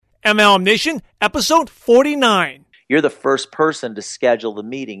MLM Nation, episode 49. You're the first person to schedule the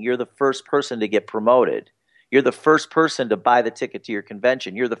meeting. You're the first person to get promoted. You're the first person to buy the ticket to your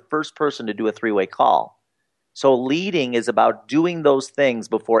convention. You're the first person to do a three-way call. So leading is about doing those things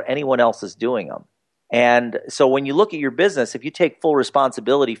before anyone else is doing them. And so when you look at your business, if you take full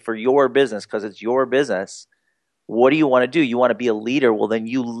responsibility for your business because it's your business, what do you want to do? You want to be a leader? Well, then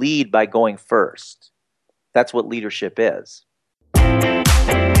you lead by going first. That's what leadership is.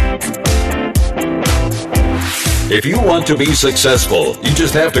 If you want to be successful, you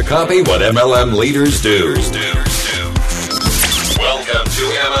just have to copy what MLM leaders do. Welcome to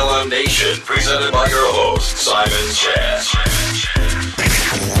MLM Nation, presented by your host, Simon Chan,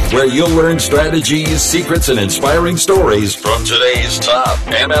 where you'll learn strategies, secrets, and inspiring stories from today's top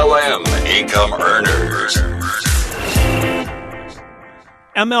MLM income earners.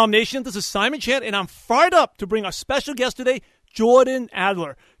 MLM Nation, this is Simon Chan, and I'm fired up to bring our special guest today, Jordan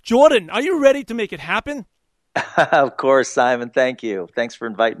Adler. Jordan, are you ready to make it happen? Of course, Simon. Thank you. Thanks for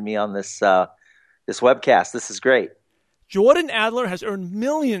inviting me on this webcast. This is great. Jordan Adler has earned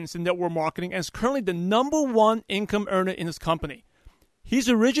millions in network marketing and is currently the number one income earner in his company. He's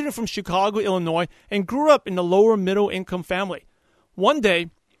originally from Chicago, Illinois, and grew up in a lower middle income family. One day,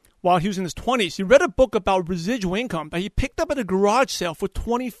 while he was in his 20s, he read a book about residual income that he picked up at a garage sale for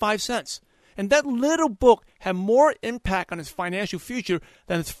 25 cents. And that little book had more impact on his financial future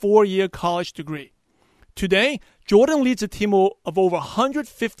than his 4-year college degree. Today, Jordan leads a team of over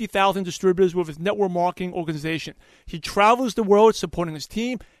 150,000 distributors with his network marketing organization. He travels the world supporting his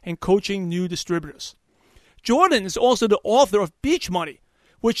team and coaching new distributors. Jordan is also the author of Beach Money,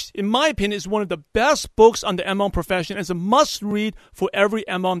 which, in my opinion, is one of the best books on the MLM profession and is a must-read for every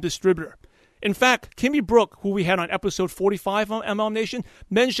MLM distributor. In fact, Kimmy Brooke, who we had on episode 45 on MLM Nation,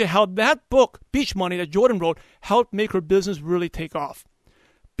 mentioned how that book, Beach Money, that Jordan wrote, helped make her business really take off.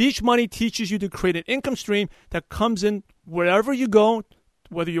 Beach Money teaches you to create an income stream that comes in wherever you go,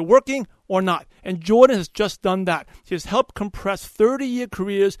 whether you're working or not. And Jordan has just done that. He has helped compress 30-year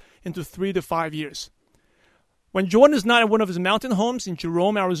careers into 3 to 5 years. When Jordan is not at one of his mountain homes in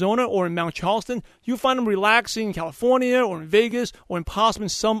Jerome, Arizona, or in Mount Charleston, you find him relaxing in California or in Vegas or in possibly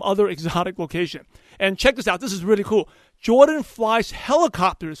some other exotic location. And check this out. This is really cool. Jordan flies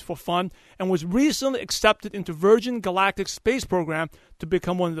helicopters for fun and was recently accepted into Virgin Galactic Space Program to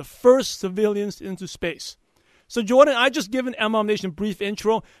become one of the first civilians into space. So Jordan, I just given MLM Nation a brief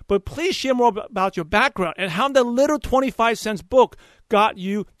intro, but please share more about your background and how that little 25 cents book got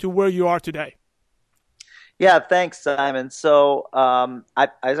you to where you are today. Yeah, thanks, Simon. So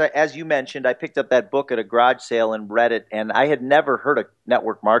as you mentioned, I picked up that book at a garage sale and read it, and I had never heard of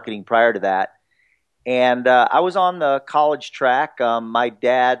network marketing prior to that. And I was on the college track. My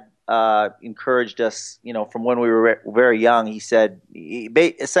dad encouraged us, from when we were very young. He said,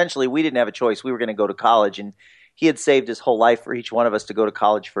 essentially, we didn't have a choice. We were going to go to college, and he had saved his whole life for each one of us to go to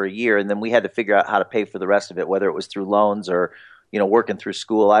college for a year, and then we had to figure out how to pay for the rest of it, whether it was through loans or working through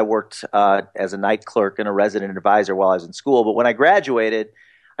school. I worked as a night clerk and a resident advisor while I was in school. But when I graduated,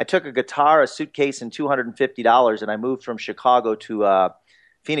 I took a guitar, a suitcase, and $250, and I moved from Chicago to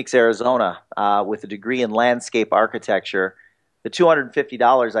Phoenix, Arizona, with a degree in landscape architecture. The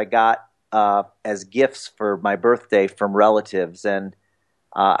 $250 I got as gifts for my birthday from relatives, and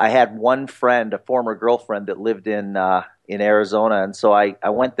I had one friend, a former girlfriend, that lived in Arizona, and so I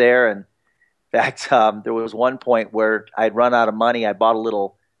went there. And in fact, there was one point where I'd run out of money. I bought a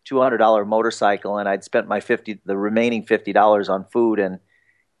little $200 motorcycle, and I'd spent the remaining $50 on food,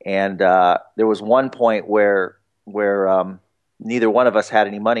 and there was one point where neither one of us had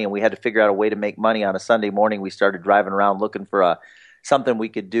any money, and we had to figure out a way to make money. On a Sunday morning, we started driving around looking for something we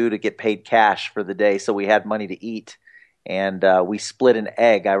could do to get paid cash for the day so we had money to eat. And we split an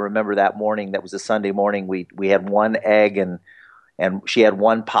egg. I remember that morning. That was a Sunday morning. We had one egg, and she had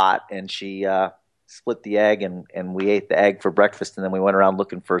one pot, and she split the egg, and we ate the egg for breakfast, and then we went around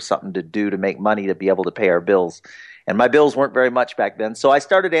looking for something to do to make money to be able to pay our bills. And my bills weren't very much back then. So I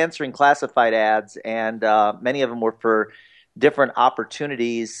started answering classified ads, and many of them were for different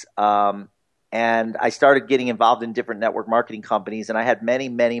opportunities, and I started getting involved in different network marketing companies, and I had many,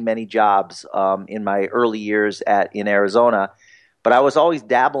 many, many jobs in my early years in Arizona, but I was always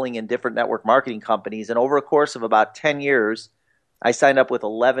dabbling in different network marketing companies, and over a course of about 10 years, I signed up with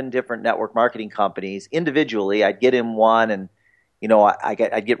 11 different network marketing companies. Individually, I'd get in one, and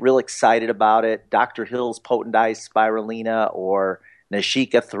I'd get real excited about it. Dr. Hill's Potentized Spirulina or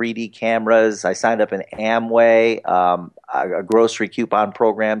Nashika 3D cameras. I signed up in Amway, a grocery coupon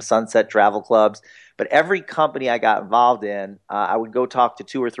program, Sunset Travel Clubs. But every company I got involved in, I would go talk to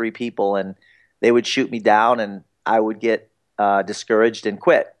 2 or 3 people, and they would shoot me down, and I would get discouraged and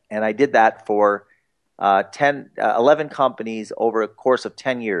quit. And I did that for 11 companies over a course of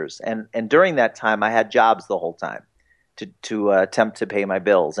 10 years. And during that time, I had jobs the whole time to attempt to pay my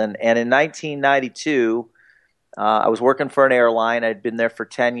bills. And in 1992, I was working for an airline. I'd been there for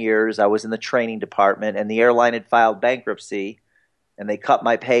 10 years. I was in the training department, and the airline had filed bankruptcy, and they cut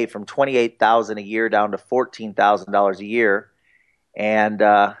my pay from $28,000 a year down to $14,000 a year. And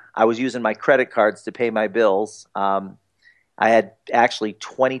I was using my credit cards to pay my bills. I had actually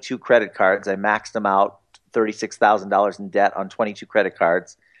 22 credit cards. I maxed them out, $36,000 in debt on 22 credit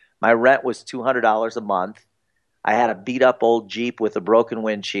cards. My rent was $200 a month. I had a beat-up old Jeep with a broken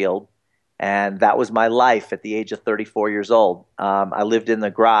windshield, and that was my life at the age of 34 years old. I lived in the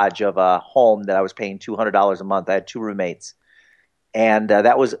garage of a home that I was paying $200 a month. I had 2 roommates. And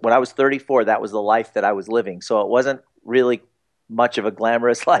that was when I was 34, that was the life that I was living. So it wasn't really much of a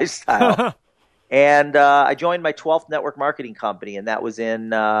glamorous lifestyle. And I joined my 12th network marketing company, and that was in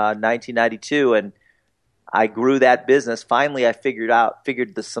 1992. And I grew that business. Finally, I figured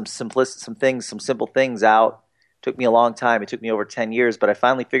some simple things out. It took me a long time. It took me over 10 years, but I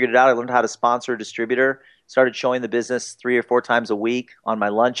finally figured it out. I learned how to sponsor a distributor, started showing the business 3 or 4 times a week on my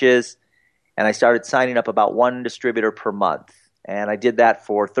lunches, and I started signing up about 1 distributor per month. And I did that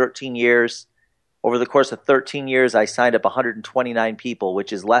for 13 years. Over the course of 13 years, I signed up 129 people,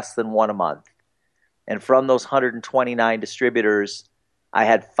 which is less than 1 a month. And from those 129 distributors, I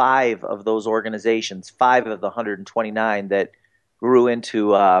had 5 of those organizations, 5 of the 129 that grew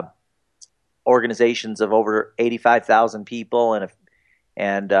into organizations of over 85,000 people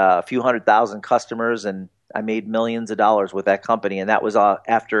and a few 100,000 customers, and I made millions of dollars with that company. And that was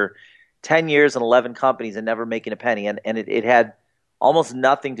after 10 years and 11 companies and never making a penny. And it had almost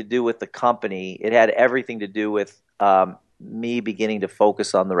nothing to do with the company. It had everything to do with me beginning to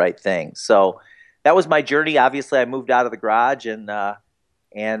focus on the right things. So that was my journey. Obviously, I moved out of the garage, and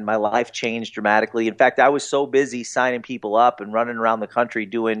my life changed dramatically. In fact, I was so busy signing people up and running around the country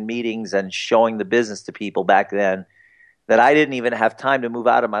doing meetings and showing the business to people back then that I didn't even have time to move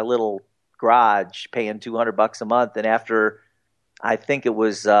out of my little garage paying $200 a month. And after, I think it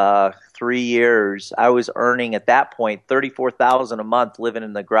was 3 years, I was earning at that point $34,000 a month living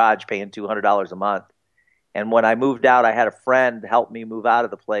in the garage paying $200 a month. And when I moved out, I had a friend help me move out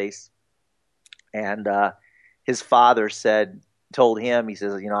of the place. And his father told him, he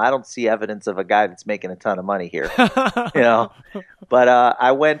says, I don't see evidence of a guy that's making a ton of money here, But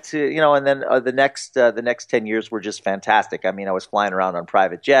I went to, and then the next 10 years were just fantastic. I mean, I was flying around on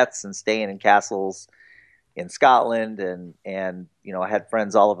private jets and staying in castles in Scotland, and I had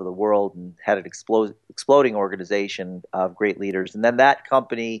friends all over the world and had an exploding organization of great leaders. And then that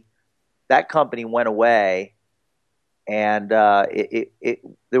company went away. And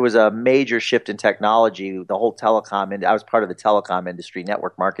there was a major shift in technology. The whole telecom, and I was part of the telecom industry,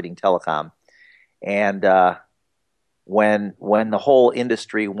 network marketing, telecom. And when the whole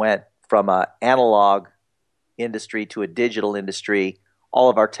industry went from an analog industry to a digital industry, all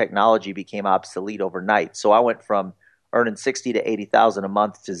of our technology became obsolete overnight. So I went from earning $60,000 to $80,000 a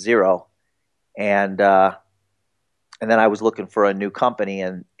month to zero, and then I was looking for a new company,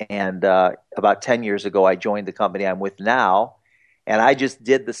 and about 10 years ago, I joined the company I'm with now, and I just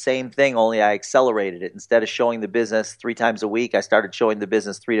did the same thing, only I accelerated it. Instead of showing the business 3 times a week, I started showing the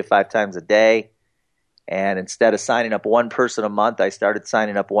business 3 to 5 times a day, and instead of signing up 1 person a month, I started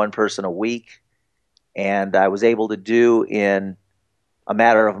signing up 1 person a week, and I was able to do in a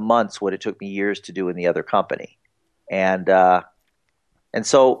matter of months what it took me years to do in the other company. And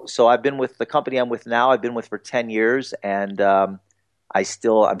so I've been with the company I'm with now. I've been with for 10 years, and I'm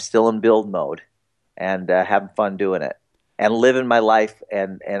still in build mode, and having fun doing it, and living my life.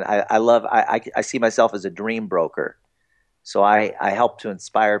 And I see myself as a dream broker. So I help to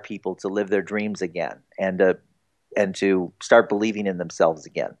inspire people to live their dreams again, and to start believing in themselves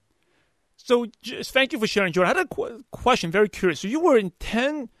again. So just thank you for sharing, Jordan. I had a question, very curious. So you were in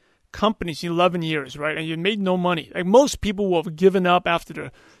 10 companies in 11 years, right? And you made no money. Like most people will have given up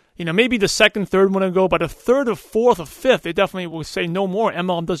after maybe the second, third one to go, but a third or fourth or fifth, they definitely will say no more.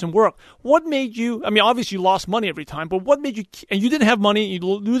 MLM doesn't work. What made you, obviously you lost money every time, but what made you, and you didn't have money,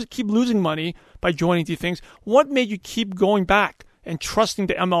 you keep losing money by joining these things. What made you keep going back and trusting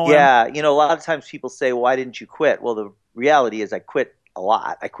the MLM? Yeah, a lot of times people say, why didn't you quit? Well, the reality is I quit a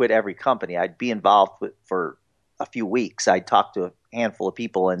lot. I quit every company. I'd be involved for a few weeks. I'd talk to a handful of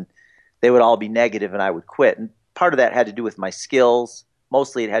people, and they would all be negative, and I would quit. And part of that had to do with my skills.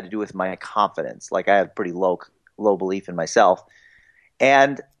 Mostly it had to do with my confidence. Like I had pretty low belief in myself.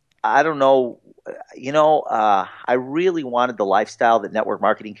 And I don't know, I really wanted the lifestyle that network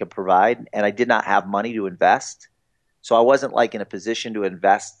marketing could provide, and I did not have money to invest. So I wasn't like in a position to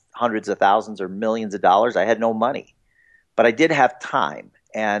invest hundreds of thousands or millions of dollars. I had no money, but I did have time,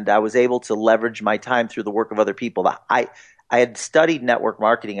 and I was able to leverage my time through the work of other people. I had studied network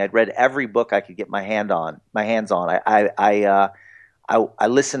marketing. I'd read every book I could get my hands on. I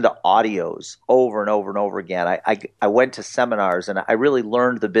listened to audios over and over and over again. I went to seminars, and I really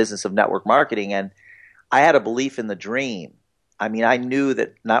learned the business of network marketing, and I had a belief in the dream. I mean, I knew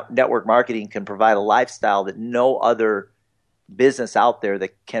that network marketing can provide a lifestyle that no other business out there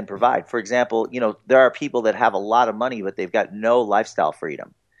that can provide. For example, there are people that have a lot of money, but they've got no lifestyle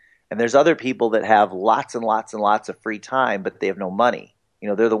freedom. And there's other people that have lots and lots and lots of free time, but they have no money.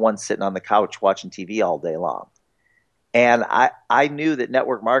 They're the ones sitting on the couch watching TV all day long. And I knew that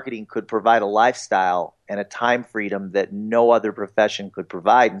network marketing could provide a lifestyle and a time freedom that no other profession could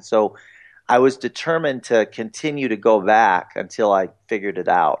provide. And so I was determined to continue to go back until I figured it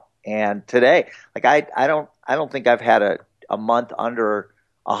out. And today, like I don't think I've had a month under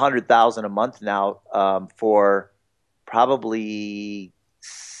 100,000 a month now for probably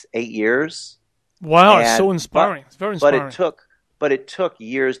 8 years. Wow, it's so inspiring. It's very inspiring. But it took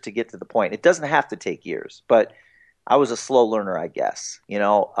years to get to the point. It doesn't have to take years, but I was a slow learner, I guess. A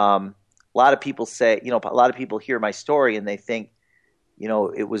lot of people say, a lot of people hear my story and they think,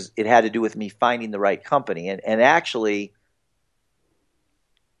 it had to do with me finding the right company, and actually,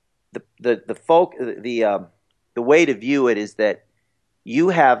 the way to view it is that you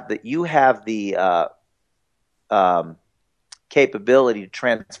have the capability to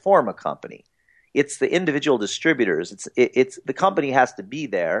transform a company. It's the individual distributors. It's the company has to be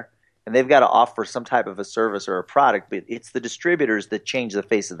there, and they've got to offer some type of a service or a product, but it's the distributors that change the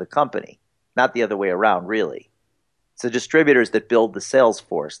face of the company, not the other way around, really. It's the distributors that build the sales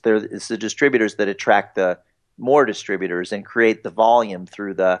force. It's the distributors that attract the more distributors and create the volume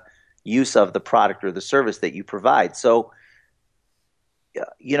through the use of the product or the service that you provide. So,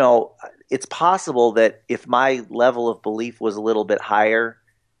 it's possible that if my level of belief was a little bit higher,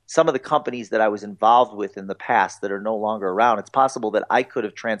 some of the companies that I was involved with in the past that are no longer around, it's possible that I could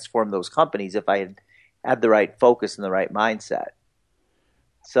have transformed those companies if I had the right focus and the right mindset.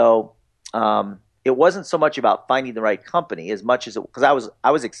 So, it wasn't so much about finding the right company as much as because I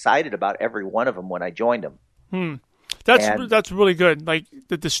was excited about every one of them when I joined them. That's really good. Like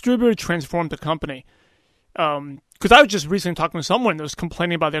the distributor transformed the company. Because I was just recently talking to someone that was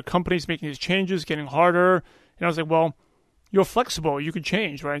complaining about their companies making these changes, getting harder, and I was like, well, you're flexible. You can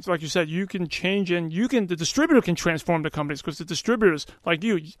change, right? So like you said, you can change, and the distributor can transform the companies because the distributors, like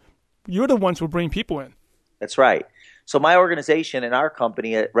you're the ones who bring people in. That's right. So my organization and our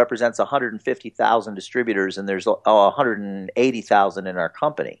company, it represents 150,000 distributors, and there's 180,000 in our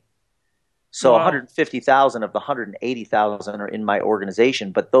company. So 150,000 of the 180,000 are in my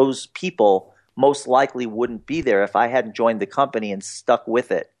organization, but those people most likely wouldn't be there if I hadn't joined the company and stuck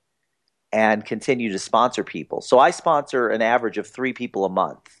with it and continue to sponsor people. So I sponsor an average of 3 people a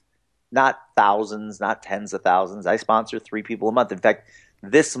month, not thousands, not tens of thousands. I sponsor 3 people a month. In fact,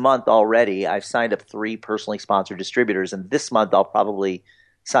 this month already, I've signed up 3 personally sponsored distributors, and this month I'll probably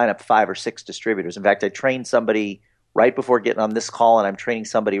sign up 5 or 6 distributors. In fact, I trained somebody right before getting on this call, and I'm training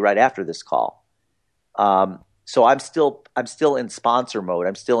somebody right after this call. So I'm still in sponsor mode.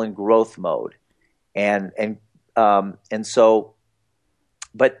 I'm still in growth mode, and so,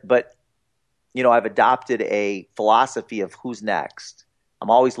 but I've adopted a philosophy of who's next.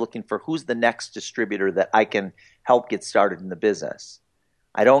 I'm always looking for who's the next distributor that I can help get started in the business.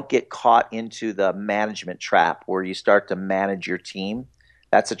 I don't get caught into the management trap where you start to manage your team.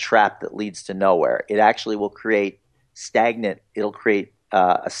 That's a trap that leads to nowhere. It actually will create It'll create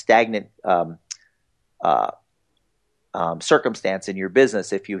a stagnant circumstance in your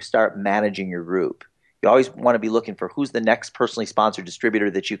business if you start managing your group. You always want to be looking for who's the next personally sponsored distributor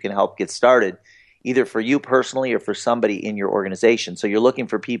that you can help get started, either for you personally or for somebody in your organization. So you're looking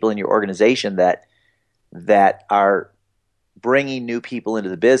for people in your organization that are bringing new people into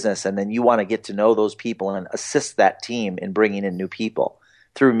the business, and then you want to get to know those people and assist that team in bringing in new people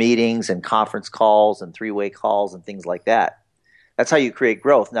through meetings and conference calls and 3-way calls and things like that. That's how you create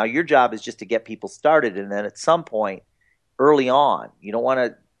growth. Now, your job is just to get people started, and then at some point early on, you don't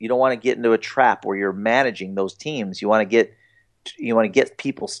want to get into a trap where you're managing those teams. You want to get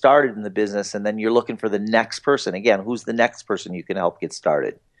people started in the business, and then you're looking for the next person. Again, who's the next person you can help get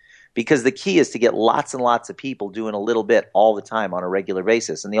started? Because the key is to get lots and lots of people doing a little bit all the time on a regular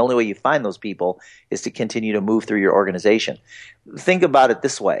basis. And the only way you find those people is to continue to move through your organization. Think about it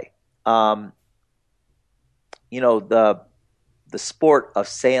this way. The sport of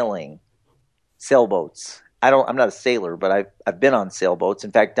sailing, sailboats. I'm not a sailor, but I've been on sailboats.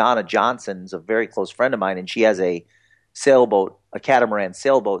 In fact, Donna Johnson is a very close friend of mine, and she has a sailboat a catamaran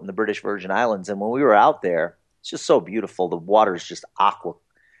sailboat in the British Virgin Islands. And when we were out there, it's just so beautiful. The water is just aqua.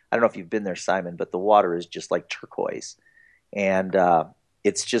 I don't know if you've been there, Simon, but the water is just like turquoise. And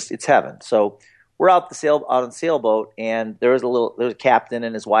it's heaven. So we're out on the sailboat, and there's a captain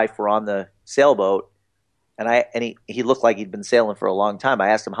and his wife were on the sailboat. And he looked like he'd been sailing for a long time. I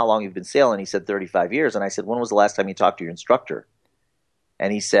asked him, how long you've been sailing? He said, 35 years. And I said, when was the last time you talked to your instructor?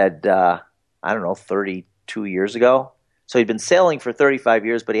 And he said, I don't know, 32 years ago. So he'd been sailing for 35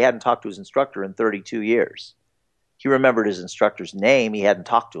 years, but he hadn't talked to his instructor in 32 years. He remembered his instructor's name. He hadn't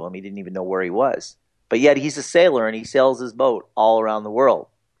talked to him. He didn't even know where he was. But yet he's a sailor, and he sails his boat all around the world.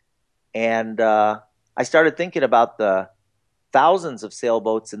 And I started thinking about the thousands of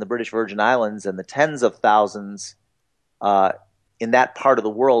sailboats in the British Virgin Islands and the tens of thousands in that part of the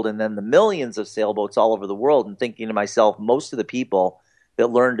world, and then the millions of sailboats all over the world, and thinking to myself, most of the people that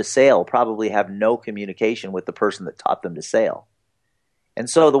learn to sail probably have no communication with the person that taught them to sail. And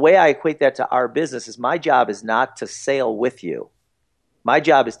so the way I equate that to our business is my job is not to sail with you. My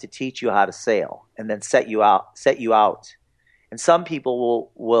job is to teach you how to sail and then set you out. And some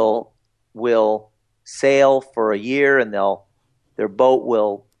people will sail for a year, and their boat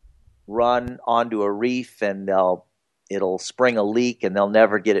will run onto a reef, and it'll spring a leak, and they'll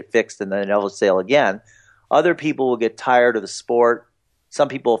never get it fixed, and then they'll never sail again. Other people will get tired of the sport. Some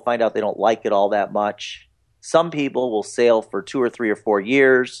people will find out they don't like it all that much. Some people will sail for 2 or 3 or 4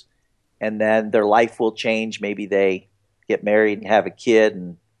 years, and then their life will change. Maybe they get married and have a kid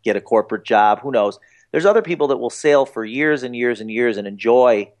and get a corporate job. Who knows? There's other people that will sail for years and years and years and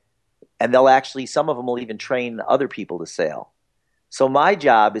enjoy, and some of them will even train other people to sail. So my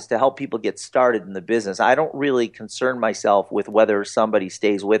job is to help people get started in the business. I don't really concern myself with whether somebody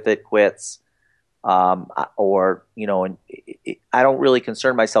stays with it, quits, or I don't really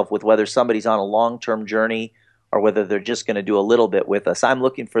concern myself with whether somebody's on a long-term journey or whether they're just going to do a little bit with us. I'm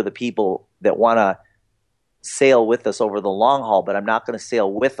looking for the people that want to sail with us over the long haul, but I'm not going to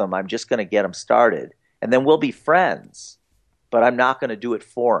sail with them. I'm just going to get them started. And then we'll be friends, but I'm not going to do it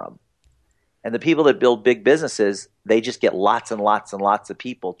for them. And the people that build big businesses, they just get lots and lots and lots of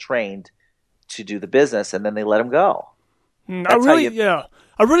people trained to do the business, and then they let them go. I really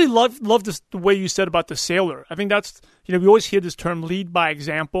love this, the way you said about the sailor. I think that's, we always hear this term lead by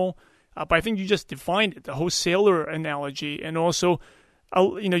example, but I think you just defined it, the whole sailor analogy. And also,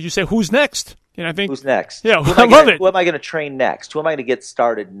 you say, who's next? I think who's next? Yeah, I love it. Who am I going to train next? Who am I going to get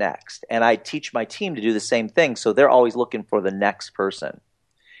started next? And I teach my team to do the same thing, so they're always looking for the next person.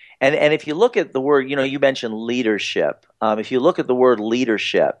 And if you look at the word, you mentioned leadership. If you look at the word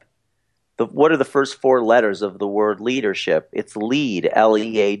leadership, what are the first 4 letters of the word leadership? It's lead,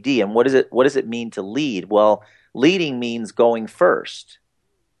 L-E-A-D. And what does it mean to lead? Well, leading means going first.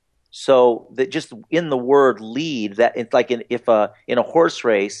 So that just in the word lead, that it's like in a horse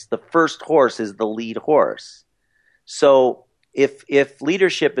race, the first horse is the lead horse. So if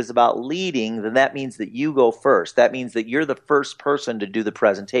leadership is about leading, then that means that you go first. That means that you're the first person to do the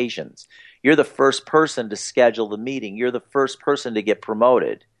presentations. You're the first person to schedule the meeting. You're the first person to get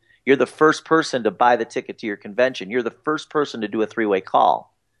promoted. You're the first person to buy the ticket to your convention. You're the first person to do a 3-way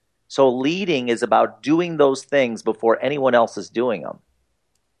call. So leading is about doing those things before anyone else is doing them.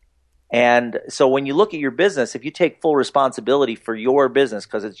 And so when you look at your business, if you take full responsibility for your business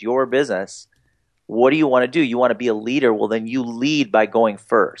because it's your business, what do you want to do? You want to be a leader? Well, then you lead by going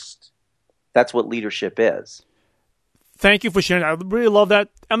first. That's what leadership is. Thank you for sharing. I really love that.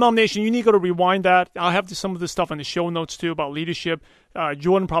 MLM Nation, you need to go to rewind that. I'll have some of this stuff in the show notes too about leadership.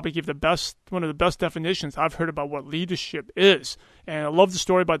 Jordan probably gave one of the best definitions I've heard about what leadership is. And I love the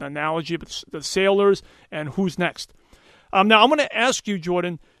story about the analogy of the sailors and who's next. Now, I'm going to ask you,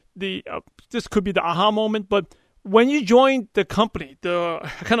 Jordan, this could be the aha moment, but when you joined the company, I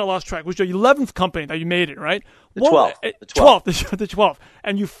kind of lost track. It was your 11th company that you made it, right? The 12th. The 12th.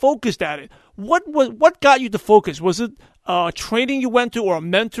 And you focused at it. What got you to focus? Was it training you went to or a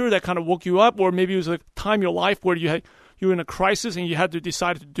mentor that kind of woke you up? Or maybe it was a time in your life where you were in a crisis and you had to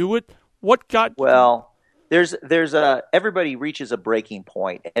decide to do it? What got you? Well, everybody reaches a breaking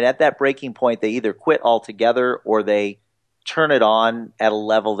point. And at that breaking point, they either quit altogether or they turn it on at a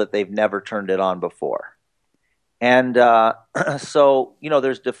level that they've never turned it on before. And so,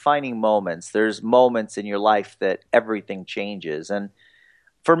 there's defining moments. There's moments in your life that everything changes. And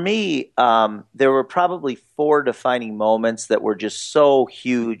for me, there were probably 4 defining moments that were just so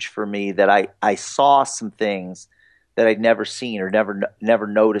huge for me that I saw some things that I'd never seen or never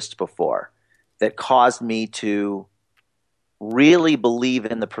noticed before that caused me to really believe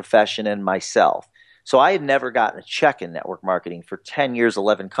in the profession and myself. So I had never gotten a check in network marketing for 10 years,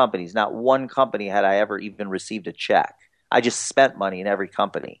 11 companies. Not one company had I ever even received a check. I just spent money in every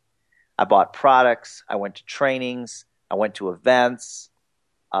company. I bought products. I went to trainings. I went to events,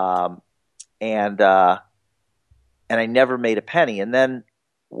 and I never made a penny. And then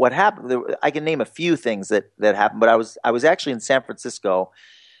what happened? I can name a few things that happened. But I was actually in San Francisco,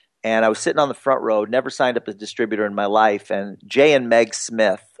 and I was sitting on the front row. Never signed up as a distributor in my life. And Jay and Meg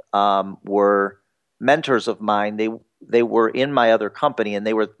Smith were mentors of mine. They were in my other company, and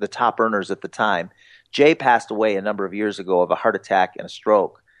they were the top earners at the time. Jay passed away a number of years ago of a heart attack and a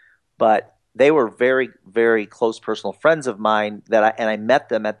stroke, but they were very, very close personal friends of mine and I met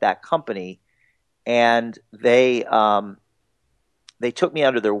them at that company, and they took me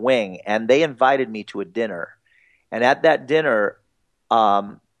under their wing, and they invited me to a dinner. And at that dinner,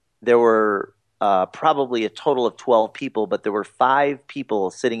 there were probably a total of 12 people, but there were 5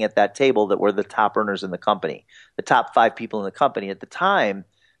 people sitting at that table that were the top earners in the company, the top 5 people in the company. At the time,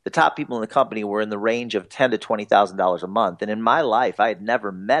 the top people in the company were in the range of $10,000 to $20,000 a month. And in my life, I had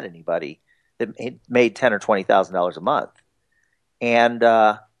never met anybody that made $10,000 or $20,000 a month. And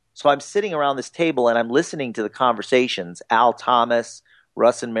so I'm sitting around this table, and I'm listening to the conversations. Al Thomas,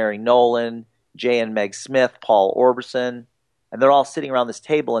 Russ and Mary Nolan, Jay and Meg Smith, Paul Orberson, and they're all sitting around this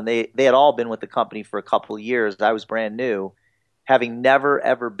table, and they had all been with the company for a couple of years. I was brand new. Having never,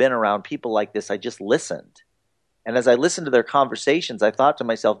 ever been around people like this, I just listened. And as I listened to their conversations, I thought to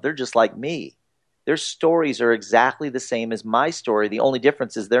myself, they're just like me. Their stories are exactly the same as my story. The only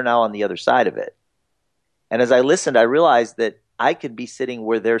difference is they're now on the other side of it. And as I listened, I realized that I could be sitting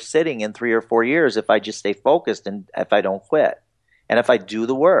where they're sitting in 3 or 4 years if I just stay focused and if I don't quit and if I do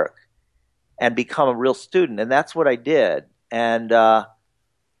the work and become a real student. And that's what I did. And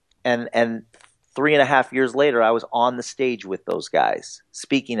 3.5 years later, I was on the stage with those guys,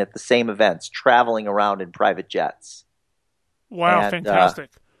 speaking at the same events, traveling around in private jets. Wow, and, fantastic.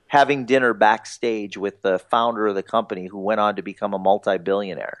 Having dinner backstage with the founder of the company who went on to become a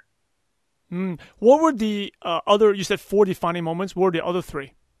multi-billionaire. What were the other, you said 4 defining moments, what were the other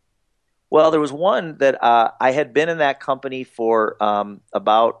 3? Well, there was one that I had been in that company for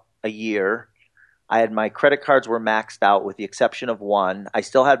about a year. I had my credit cards were maxed out with the exception of one. I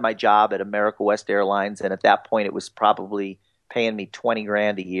still had my job at America West Airlines, and at that point it was probably paying me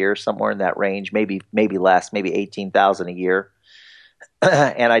 $20,000 a year, somewhere in that range, maybe less, maybe $18,000 a year.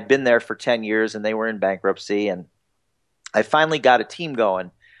 And I'd been there for 10 years, and they were in bankruptcy, and I finally got a team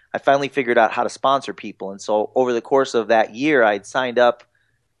going. I finally figured out how to sponsor people, and so over the course of that year, I'd signed up,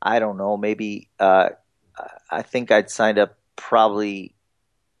 I don't know, maybe I think I'd signed up probably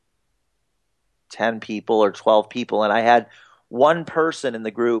 10 people or 12 people, and I had one person in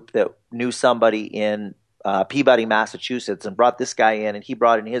the group that knew somebody in Peabody, Massachusetts, and brought this guy in, and he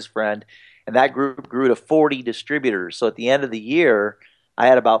brought in his friend, and that group grew to 40 distributors. So at the end of the year, I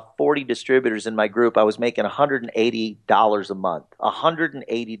had about 40 distributors in my group. I was making $180 a month,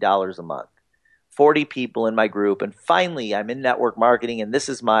 $180 a month, 40 people in my group, and finally I'm in network marketing, and this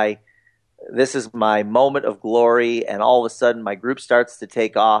is my moment of glory, and all of a sudden my group starts to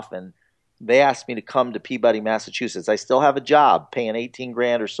take off, and they asked me to come to Peabody, Massachusetts. I still have a job paying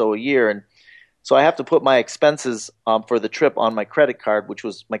 $18,000 or so a year. And so I have to put my expenses for the trip on my credit card, which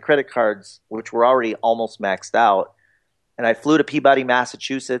was my credit cards, which were already almost maxed out. And I flew to Peabody,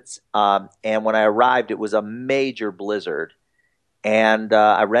 Massachusetts. And when I arrived, it was a major blizzard. And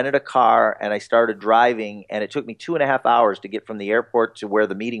I rented a car and I started driving. And it took me 2.5 hours to get from the airport to where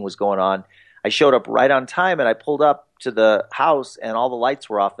the meeting was going on. I showed up right on time, and I pulled up to the house, and all the lights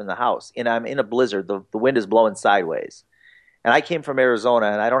were off in the house. And I'm in a blizzard. The wind is blowing sideways. And I came from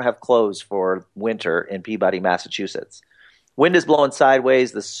Arizona, and I don't have clothes for winter in Peabody, Massachusetts. Wind is blowing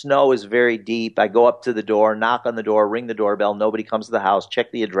sideways. The snow is very deep. I go up to the door, knock on the door, ring the doorbell. Nobody comes to the house.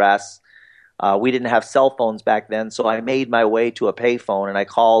 Check the address. We didn't have cell phones back then, so I made my way to a payphone, and I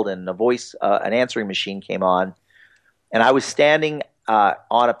called, and an answering machine came on. And I was standing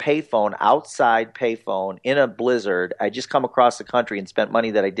on a payphone, outside payphone, in a blizzard. I just come across the country and spent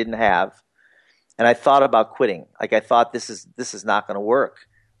money that I didn't have. And I thought about quitting. Like, I thought, this is not going to work.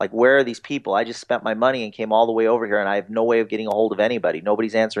 Like, where are these people? I just spent my money and came all the way over here, and I have no way of getting a hold of anybody.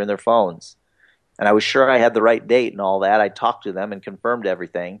 Nobody's answering their phones. And I was sure I had the right date and all that. I talked to them and confirmed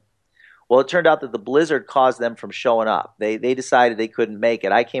everything. Well, it turned out that the blizzard caused them from showing up. They decided they couldn't make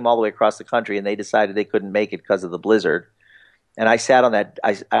it. I came all the way across the country, and they decided they couldn't make it because of the blizzard. And I sat on that.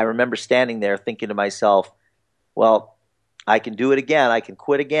 I remember standing there thinking to myself, well, I can do it again. I can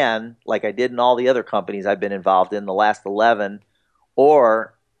quit again like I did in all the other companies I've been involved in, the last 11,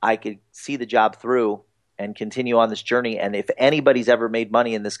 or I could see the job through and continue on this journey. And if anybody's ever made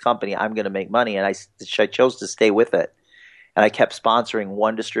money in this company, I'm going to make money. And I chose to stay with it. And I kept sponsoring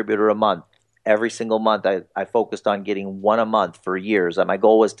one distributor a month. every single month. I focused on getting one a month for years. My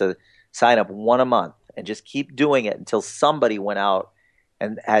goal was to sign up one a month and just keep doing it until somebody went out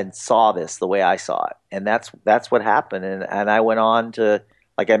and saw this the way I saw it. And that's what happened. And I went on to,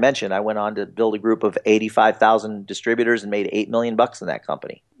 like I mentioned, I went on to build a group of 85,000 distributors and made $8 million in that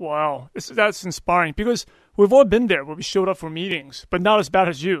company. Wow. That's inspiring, because we've all been there where we showed up for meetings, but not as bad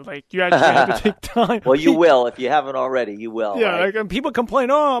as you. Like, you actually had to take time. Well, you will. If you haven't already, you will. Yeah, right? like, and people complain,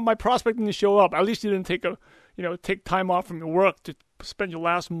 oh, my prospect didn't show up. At least you didn't take time off from your work to spend your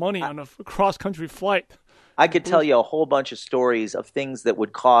last money on a cross-country flight. I could tell you a whole bunch of stories of things that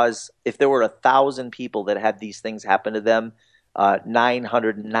would cause, if there were 1,000 people that had these things happen to them,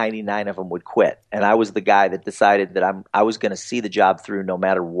 999 of them would quit. And I was the guy that decided that I was going to see the job through no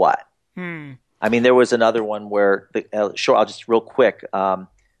matter what. I mean, there was another one where, sure, I'll just real quick. The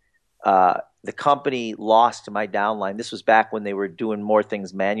company lost my downline. This was back when they were doing more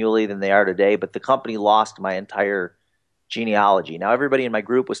things manually than they are today, but the company lost my entire genealogy. Now, everybody in my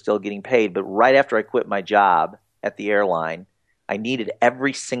group was still getting paid, but right after I quit my job at the airline, I needed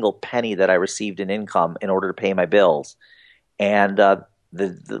every single penny that I received in income in order to pay my bills. And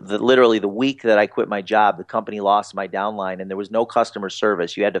literally the week that I quit my job, the company lost my downline, and there was no customer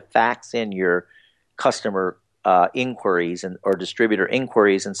service. You had to fax in your customer inquiries or distributor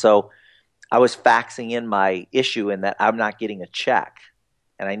inquiries. And so I was faxing in my issue in that I'm not getting a check.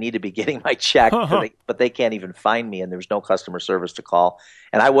 And I need to be getting my check, but they can't even find me, and there's no customer service to call.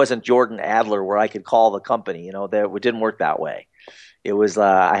 And I wasn't Jordan Adler where I could call the company. It didn't work that way. It was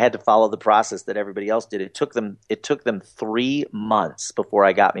I had to follow the process that everybody else did. It took them 3 months before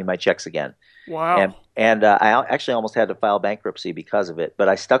I got me my checks again. Wow. And I actually almost had to file bankruptcy because of it, but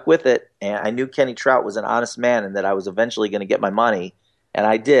I stuck with it, and I knew Kenny Trout was an honest man and that I was eventually going to get my money, and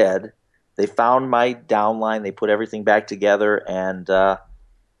I did. They found my downline. They put everything back together, and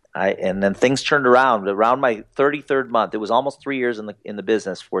then things turned around. Around my 33rd month, it was almost 3 years in the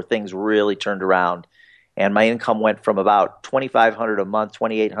business where things really turned around, and my income went from about $2,500 a month,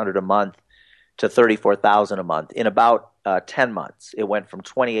 $2,800 a month, to $34,000 a month. In about 10 months, it went from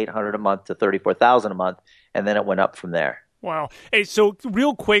 $2,800 a month to $34,000 a month, and then it went up from there. Wow. Hey, so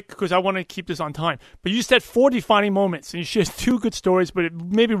real quick, because I want to keep this on time, but you said 4 defining moments, and you shared 2 good stories, but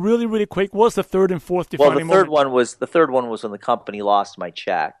maybe really, really quick, what's the third and fourth defining moment? Well, the third one was when the company lost my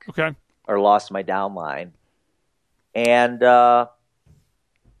check. Okay. Or lost my downline. And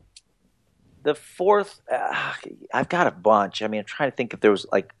the fourth, I've got a bunch. I mean, I'm trying to think if there was,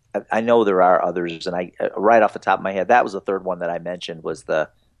 like, I know there are others, and I right off the top of my head, that was the third one that I mentioned was the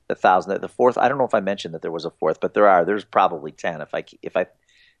 1,000. The fourth, I don't know if I mentioned that there was a fourth, but there's probably 10. If I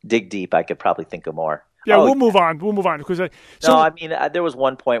dig deep, I could probably think of more. Yeah, we'll move on because there was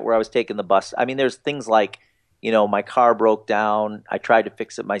one point where I was taking the bus. I mean, there's things like, my car broke down. I tried to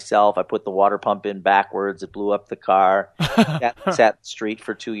fix it myself. I put the water pump in backwards. It blew up the car. Sat in the street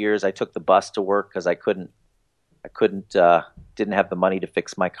for 2 years. I took the bus to work because I didn't have the money to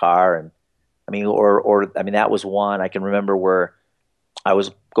fix my car. And that was one. I can remember where I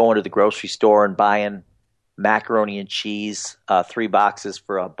was going to the grocery store and buying macaroni and cheese, 3 boxes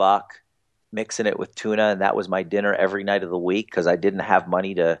for $1, mixing it with tuna, and that was my dinner every night of the week because I didn't have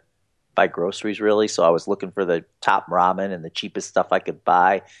money to buy groceries really. So I was looking for the top ramen and the cheapest stuff I could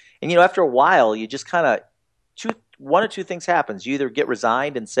buy. And after a while, you just kind of one or two things happens. You either get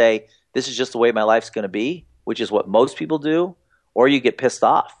resigned and say, "This is just the way my life's going to be," which is what most people do, or you get pissed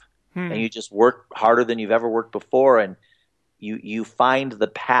off and you just work harder than you've ever worked before, and you find the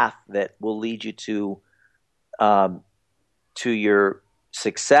path that will lead you to your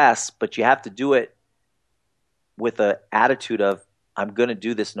success, but you have to do it with an attitude of, I'm going to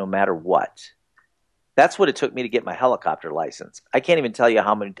do this no matter what. That's what it took me to get my helicopter license. I can't even tell you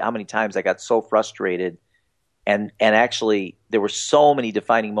how many times I got so frustrated, and actually there were so many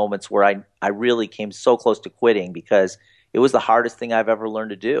defining moments where I really came so close to quitting because it was the hardest thing I've ever learned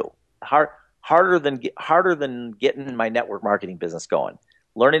to do. Harder than getting my network marketing business going.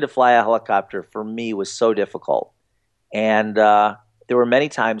 Learning to fly a helicopter for me was so difficult. And there were many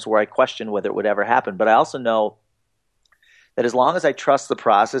times where I questioned whether it would ever happen. But I also know that as long as I trust the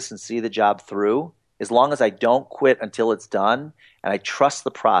process and see the job through, as long as I don't quit until it's done, and I trust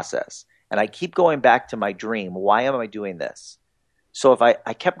the process, and I keep going back to my dream, why am I doing this? So if I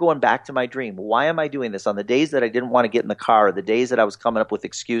kept going back to my dream, why am I doing this? On the days that I didn't want to get in the car, or the days that I was coming up with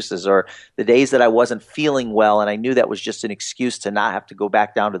excuses, or the days that I wasn't feeling well and I knew that was just an excuse to not have to go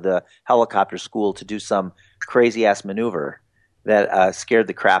back down to the helicopter school to do some crazy-ass maneuver that scared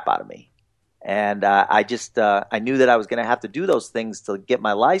the crap out of me. And I knew that I was going to have to do those things to get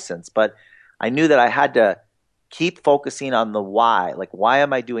my license, but I knew that I had to keep focusing on the why. Like, why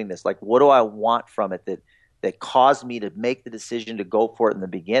am I doing this? Like, what do I want from it that caused me to make the decision to go for it in the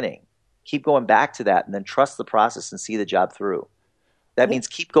beginning? Keep going back to that, and then trust the process and see the job through. That means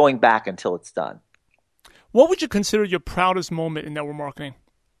keep going back until it's done. What would you consider your proudest moment in network marketing?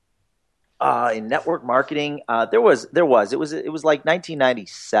 In network marketing, it was like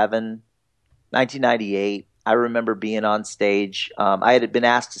 1997, 1998. I remember being on stage. I had been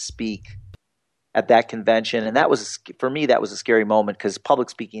asked to speak at that convention, and for me that was a scary moment because public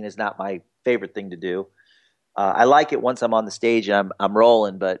speaking is not my favorite thing to do. I like it once I'm on the stage and I'm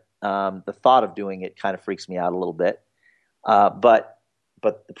rolling, but the thought of doing it kind of freaks me out a little bit.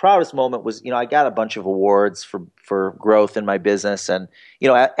 But the proudest moment was, I got a bunch of awards for growth in my business. And,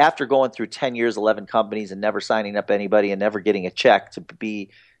 after going through 10 years, 11 companies and never signing up anybody and never getting a check to be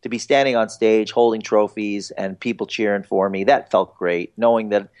standing on stage, holding trophies and people cheering for me, that felt great. Knowing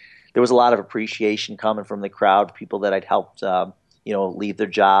that there was a lot of appreciation coming from the crowd, people that I'd helped, leave their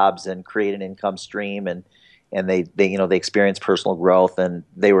jobs and create an income stream. And they experienced personal growth, and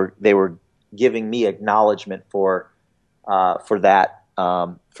they were giving me acknowledgement for that.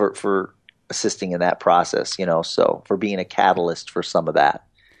 For assisting in that process, so for being a catalyst for some of that.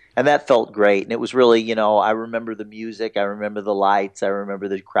 And that felt great. And it was really, I remember the music, I remember the lights, I remember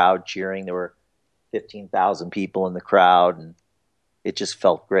the crowd cheering. There were 15,000 people in the crowd, and it just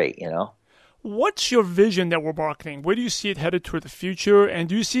felt great, What's your vision network marketing? Where do you see it headed toward the future? And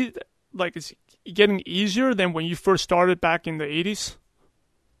do you see it like it's getting easier than when you first started back in the 80s?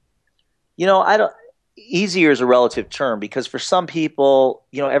 Easier is a relative term because for some people,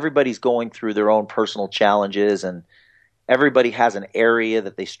 everybody's going through their own personal challenges, and everybody has an area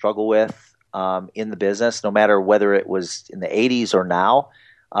that they struggle with in the business, no matter whether it was in the 80s or now.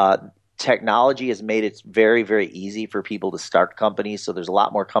 Technology has made it very, very easy for people to start companies. So there's a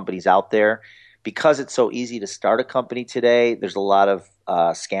lot more companies out there. Because it's so easy to start a company today, there's a lot of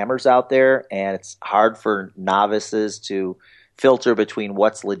scammers out there, and it's hard for novices to filter between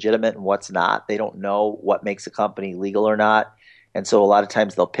what's legitimate and what's not. They don't know what makes a company legal or not. And so a lot of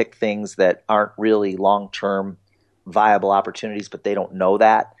times they'll pick things that aren't really long-term viable opportunities, but they don't know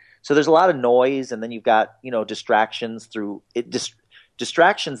that. So there's a lot of noise, and then you've got, distractions through it.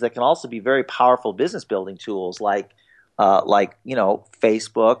 Distractions that can also be very powerful business building tools like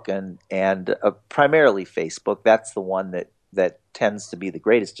Facebook and primarily Facebook. That's the one that tends to be the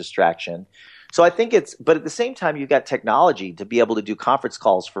greatest distraction. So I think but at the same time, you've got technology to be able to do conference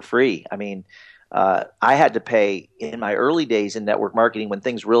calls for free. I mean, I had to pay in my early days in network marketing when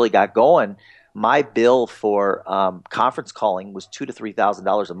things really got going. My bill for conference calling was $2,000 to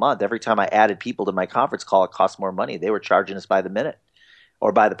 $3,000 a month. Every time I added people to my conference call, it cost more money. They were charging us by the minute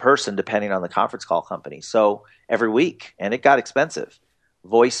or by the person, depending on the conference call company. So every week, and it got expensive.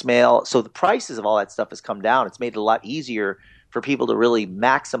 Voicemail. So the prices of all that stuff has come down. It's made it a lot easier for people to really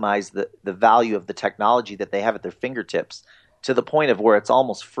maximize the value of the technology that they have at their fingertips to the point of where it's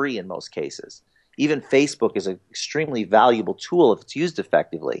almost free in most cases. Even Facebook is an extremely valuable tool if it's used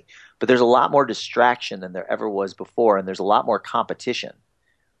effectively, but there's a lot more distraction than there ever was before, and there's a lot more competition.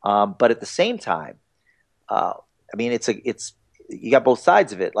 But at the same time, it's you got both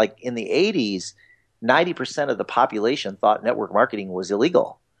sides of it. Like in the 80s, 90% of the population thought network marketing was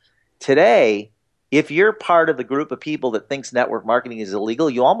illegal. Today, if you're part of the group of people that thinks network marketing is illegal,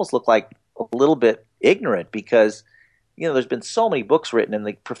 you almost look like a little bit ignorant because, there's been so many books written and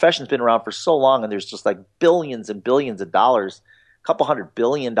the profession's been around for so long, and there's just like billions and billions of dollars, a couple $100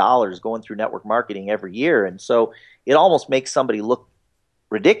 billion going through network marketing every year. And so it almost makes somebody look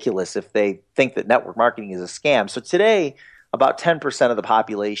ridiculous if they think that network marketing is a scam. So today, about 10% of the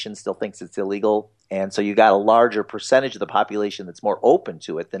population still thinks it's illegal. And so you got a larger percentage of the population that's more open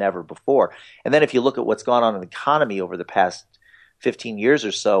to it than ever before. And then if you look at what's gone on in the economy over the past 15 years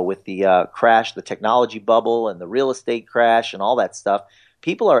or so with the crash, the technology bubble and the real estate crash and all that stuff,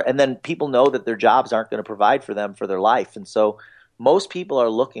 people know that their jobs aren't going to provide for them for their life. And so most people are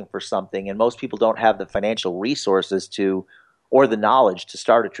looking for something, and most people don't have the financial resources or the knowledge to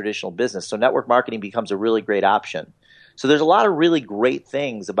start a traditional business. So network marketing becomes a really great option. So there's a lot of really great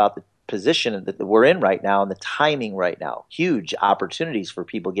things about the position that we're in right now and the timing right now. Huge opportunities for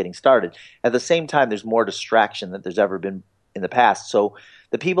people getting started. At the same time, there's more distraction than there's ever been in the past. So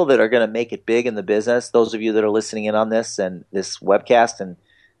the people that are going to make it big in the business, those of you that are listening in on this and this webcast, and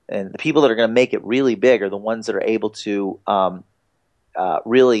the people that are going to make it really big are the ones that are able to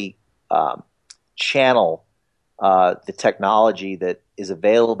really channel the technology that is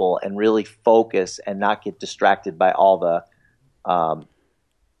available and really focus and not get distracted by all the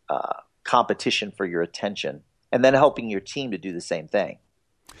competition for your attention, and then helping your team to do the same thing.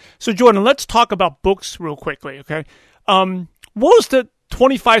 So, Jordan, let's talk about books real quickly, okay? What was the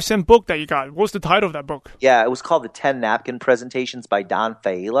 25-cent book that you got? What was the title of that book? Yeah, it was called The 10 Napkin Presentations by Don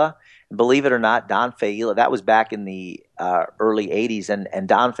Failla. And believe it or not, Don Failla, that was back in the early 80s, and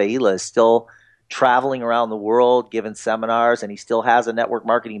Don Failla is still traveling around the world, giving seminars, and he still has a network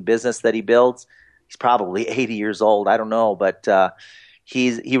marketing business that he builds. He's probably 80 years old, I don't know, but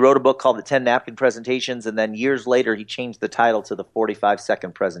he wrote a book called The 10 Napkin Presentations, and then years later he changed the title to The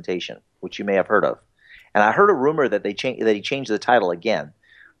 45-Second Presentation, which you may have heard of. And I heard a rumor that he changed the title again.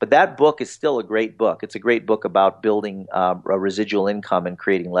 But that book is still a great book. It's a great book about building a residual income and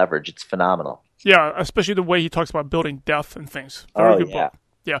creating leverage. It's phenomenal. Yeah, especially the way he talks about building depth and things. Very good yeah. book.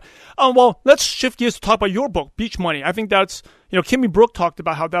 Yeah. Well, let's shift gears to talk about your book, Beach Money. I think that's, Kimmy Brooke talked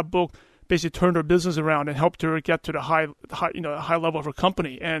about how that book basically turned her business around and helped her get to the high level of her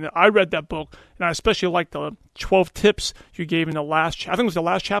company. And I read that book, and I especially liked the 12 tips you gave in the last. I think it was the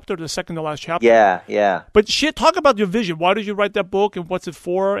last chapter, or the second to last chapter. Yeah. But talk about your vision. Why did you write that book, and what's it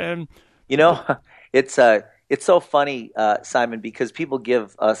for? And it's so funny, Simon, because people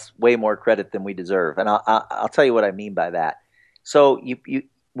give us way more credit than we deserve, and I'll tell you what I mean by that. So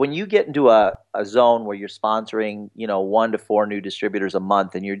when you get into a zone where you're sponsoring, 1 to 4 new distributors a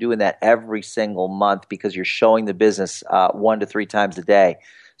month, and you're doing that every single month because you're showing the business 1 to 3 times a day.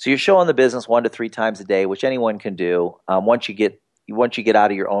 So you're showing the business 1 to 3 times a day, which anyone can do. Once you get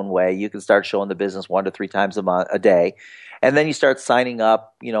out of your own way, you can start showing the business 1 to 3 times a day, and then you start signing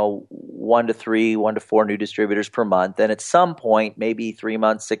up, 1 to 3, 1 to 4 new distributors per month. And at some point, maybe 3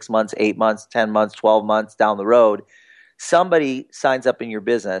 months, 6 months, 8 months, 10 months, 12 months down the road, somebody signs up in your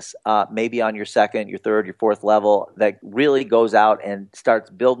business, maybe on your second, your third, your fourth level, that really goes out and starts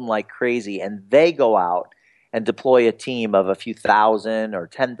building like crazy, and they go out and deploy a team of a few thousand or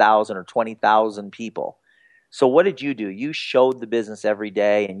 10,000 or 20,000 people. So what did you do? You showed the business every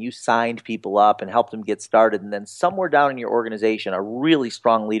day, and you signed people up and helped them get started, and then somewhere down in your organization, a really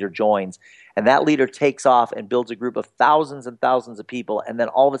strong leader joins, and that leader takes off and builds a group of thousands and thousands of people, and then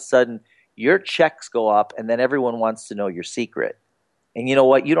all of a sudden your checks go up, and then everyone wants to know your secret. And you know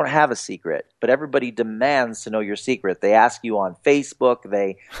what? You don't have a secret, but everybody demands to know your secret. They ask you on Facebook.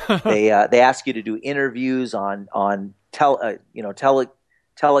 They ask you to do interviews on telecast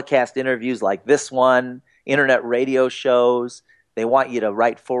interviews like this one, internet radio shows. They want you to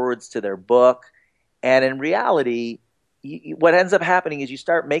write forwards to their book. And in reality, what ends up happening is you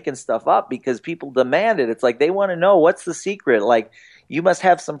start making stuff up because people demand it. It's like they want to know, what's the secret? Like, you must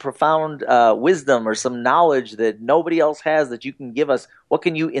have some profound wisdom or some knowledge that nobody else has that you can give us. What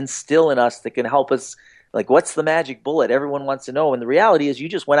can you instill in us that can help us? Like, what's the magic bullet? Everyone wants to know. And the reality is you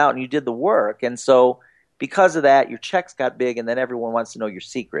just went out and you did the work. And so because of that, your checks got big, and then everyone wants to know your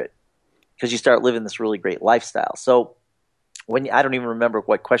secret because you start living this really great lifestyle. So I don't even remember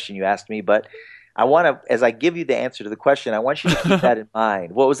what question you asked me, but I want to, as I give you the answer to the question, I want you to keep that in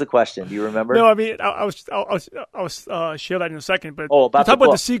mind. What was the question? Do you remember? No, I mean, I'll share that in a second. But about you talk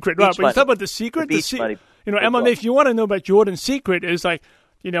about the secret, right? But you talk about the secret. Beach money. MMA, if you want to know about Jordan's secret, is like,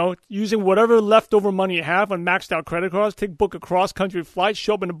 using whatever leftover money you have on maxed out credit cards, book a cross-country flight,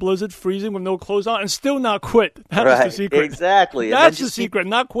 show up in a blizzard, freezing with no clothes on, and still not quit. That's the secret. Exactly. That's the secret,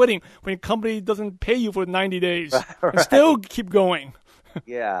 not quitting when a company doesn't pay you for 90 days. Right. And still keep going.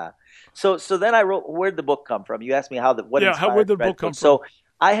 Yeah. So then I wrote. Where'd the book come from? You asked me where'd the book come from? So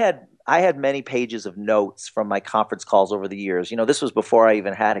I had many pages of notes from my conference calls over the years. This was before I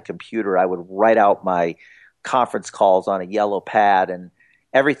even had a computer. I would write out my conference calls on a yellow pad, and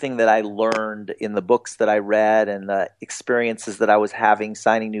everything that I learned in the books that I read and the experiences that I was having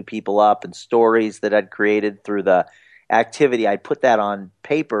signing new people up and stories that I'd created through the activity, I'd put that on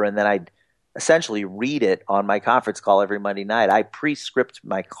paper, and then I'd essentially read it on my conference call every Monday night. I pre-script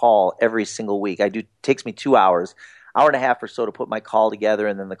my call every single week. It takes me 2 hours, hour and a half or so to put my call together,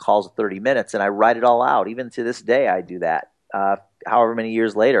 and then the call's 30 minutes, and I write it all out. Even to this day, I do that. However many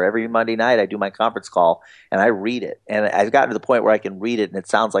years later, every Monday night, I do my conference call, and I read it. And I've gotten to the point where I can read it, and it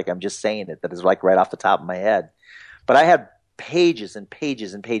sounds like I'm just saying it, that is like right off the top of my head. But I had pages and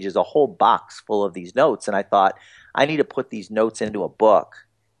pages and pages, a whole box full of these notes, and I thought, I need to put these notes into a book.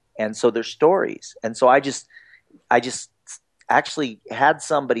 And so they're stories. And so I just actually had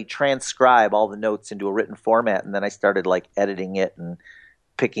somebody transcribe all the notes into a written format, and then I started like editing it and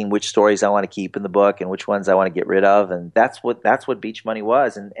picking which stories I want to keep in the book and which ones I want to get rid of. And that's what Beach Money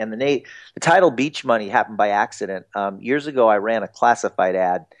was. And the title Beach Money happened by accident. Years ago, I ran a classified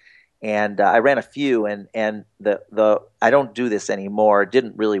ad, and I ran a few, and I don't do this anymore. It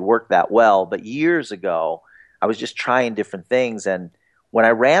didn't really work that well. But years ago, I was just trying different things, and when I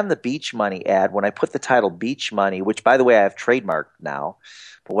ran the Beach Money ad, when I put the title Beach Money, which by the way I have trademarked now,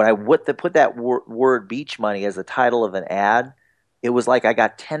 but when I put that word Beach Money as the title of an ad, it was like I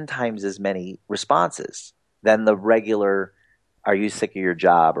got 10 times as many responses than the regular, "Are you sick of your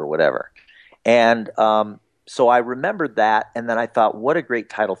job?" or whatever. And so I remembered that, and then I thought, what a great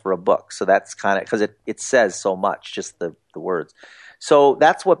title for a book. So that's kind of, because it says so much, just the words. So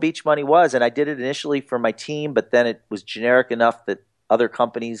that's what Beach Money was, and I did it initially for my team, but then it was generic enough that other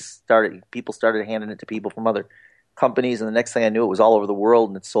people started handing it to people from other companies, and the next thing I knew, it was all over the world,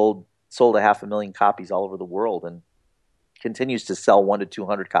 and it sold 500,000 copies all over the world, and continues to sell 100 to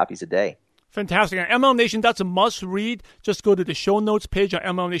 200 copies a day. Fantastic. And MLM Nation, that's a must-read. Just go to the show notes page on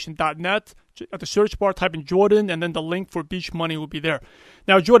MLMNation.net. At the search bar, type in Jordan, and then the link for Beach Money will be there.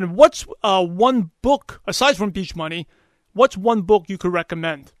 Now, Jordan, what's one book, aside from Beach Money, what's one book you could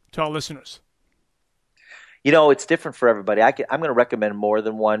recommend to our listeners? It's different for everybody. I'm going to recommend more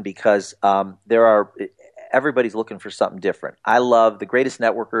than one because everybody's looking for something different. I love the greatest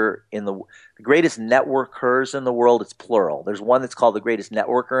networkers in the world. It's plural. There's one that's called The Greatest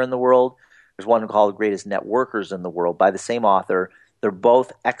Networker in the World. There's one called The Greatest Networkers in the World by the same author. They're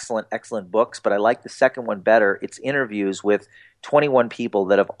both excellent, excellent books, but I like the second one better. It's interviews with 21 people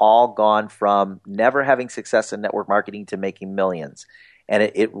that have all gone from never having success in network marketing to making millions.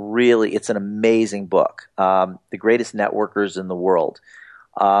 And it's an amazing book, The Greatest Networkers in the World.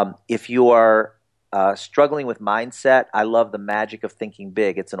 If you are struggling with mindset, I love The Magic of Thinking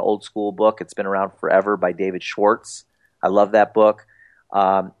Big. It's an old school book. It's been around forever by David Schwartz. I love that book.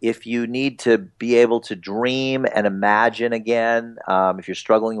 If you need to be able to dream and imagine again, if you're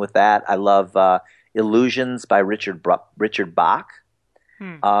struggling with that, I love Illusions by Richard Bach.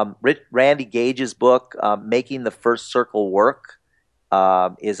 Randy Gage's book, Making the First Circle Work,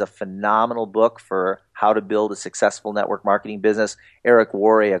 is a phenomenal book for how to build a successful network marketing business. Eric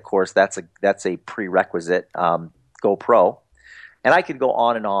Worre, of course, that's a prerequisite. Go pro. And I could go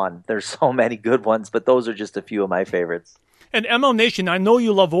on and on. There's so many good ones, but those are just a few of my favorites. And MLM Nation, I know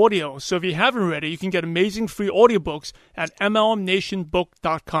you love audio, so if you haven't already, you can get amazing free audiobooks at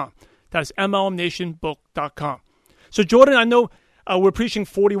MLMNationBook.com. That's MLMNationBook.com. So Jordan, I know we're preaching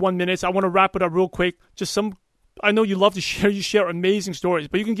 41 minutes. I want to wrap it up real quick. I know you love to share. You share amazing stories,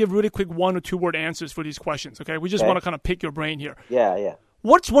 but you can give really quick 1 or 2 word answers for these questions, okay? We just want to kind of pick your brain here. Yeah.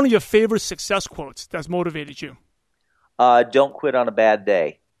 What's one of your favorite success quotes that's motivated you? Don't quit on a bad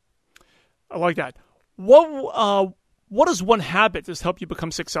day. I like that. What is one habit that's helped you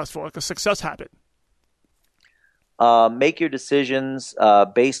become successful, like a success habit? Make your decisions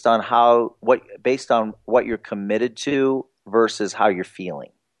based on what you're committed to versus how you're feeling.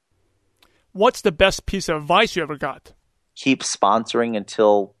 What's the best piece of advice you ever got? Keep sponsoring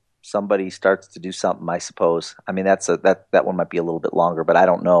until somebody starts to do something, I suppose. I mean, that one might be a little bit longer, but I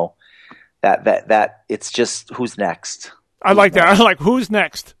don't know. That it's just who's next. I like that. I like who's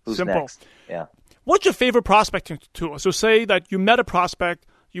next. Who's Simple. Next? Yeah. What's your favorite prospecting tool? So say that you met a prospect,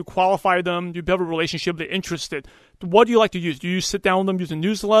 you qualify them, you build a relationship, they're interested. What do you like to use? Do you sit down with them, use a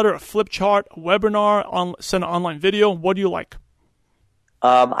newsletter, a flip chart, a webinar, send an online video? What do you like?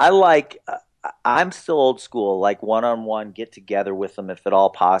 I'm still old school, like one-on-one, get together with them if at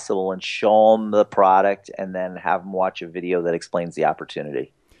all possible and show them the product and then have them watch a video that explains the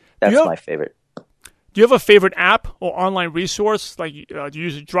opportunity. That's my favorite. Do you have a favorite app or online resource? Like, do you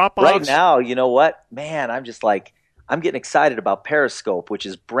use Dropbox? Right now, you know what? Man, I'm getting excited about Periscope, which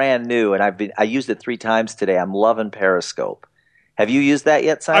is brand new, and I used it 3 times today. I'm loving Periscope. Have you used that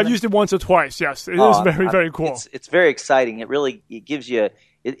yet, Simon? I've used it once or twice, yes. It is very, very cool. It's very exciting. It gives you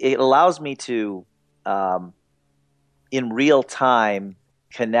it allows me to in real time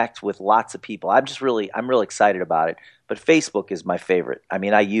connect with lots of people. I'm really excited about it. But Facebook is my favorite. I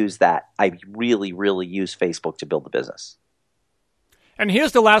mean, I use that. I really, really use Facebook to build the business. And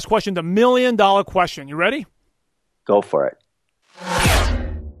here's the last question, the $1 million question. You ready? Go for it.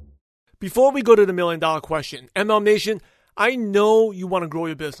 Before we go to the $1 million question, MLM Nation, I know you want to grow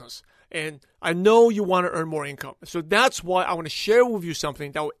your business. And I know you want to earn more income. So that's why I want to share with you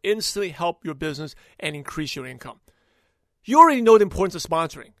something that will instantly help your business and increase your income. You already know the importance of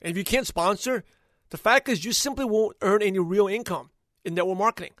sponsoring. And if you can't sponsor, the fact is you simply won't earn any real income in network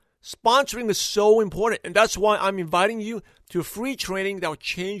marketing. Sponsoring is so important. And that's why I'm inviting you to a free training that will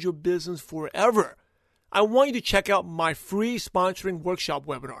change your business forever. I want you to check out my free sponsoring workshop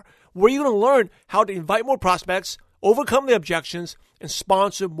webinar, where you're going to learn how to invite more prospects, overcome the objections, and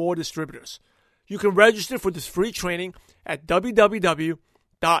sponsor more distributors. You can register for this free training at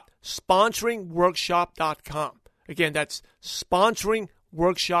www.sponsoringworkshop.com. Again, that's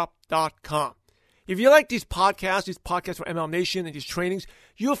sponsoringworkshop.com. If you like these podcasts from MLM Nation and these trainings,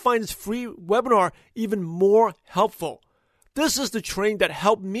 you'll find this free webinar even more helpful. This is the training that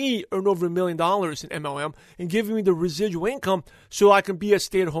helped me earn over $1 million in MLM and giving me the residual income so I can be a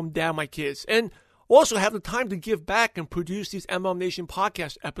stay-at-home dad with my kids and also have the time to give back and produce these MLM Nation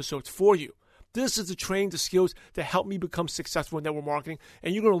podcast episodes for you. This is the training, the skills that help me become successful in network marketing,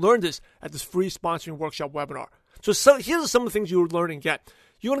 and you're going to learn this at this free sponsoring workshop webinar. So here's some of the things you'll learn and get.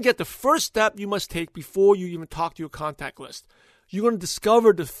 You're going to get the first step you must take before you even talk to your contact list. You're going to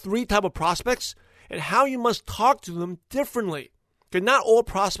discover the 3 types of prospects and how you must talk to them differently. Okay, not all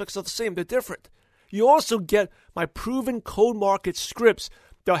prospects are the same. They're different. You also get my proven cold market scripts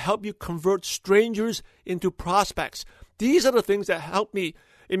that will help you convert strangers into prospects. These are the things that help me.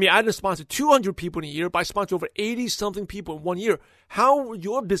 I mean, I didn't sponsor 200 people in a year, but I sponsored over 80-something people in 1 year. How would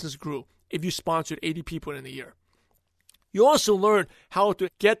your business grow if you sponsored 80 people in a year? You also learn how to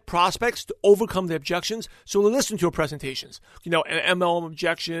get prospects to overcome the objections. So listen to your presentations. An MLM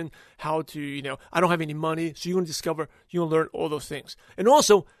objection, how to, I don't have any money. So you're going to discover, you're going to learn all those things. And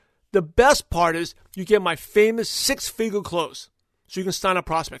also, the best part is you get my famous 6-figure close. So you can sign up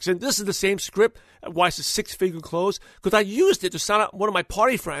prospects. And this is the same script, why it's a 6-figure close, because I used it to sign up one of my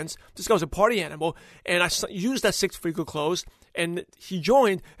party friends. This guy was a party animal, and I used that 6-figure close, and he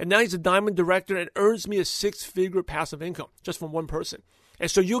joined, and now he's a diamond director and earns me a 6-figure passive income just from one person.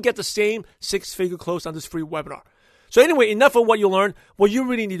 And so you'll get the same 6-figure close on this free webinar. So anyway, enough of what you learned. What you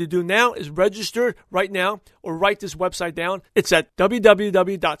really need to do now is register right now or write this website down. It's at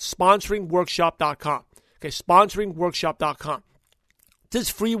www.sponsoringworkshop.com. Okay, sponsoringworkshop.com. This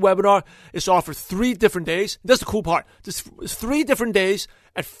free webinar is offered 3 different days. That's the cool part. This 3 different days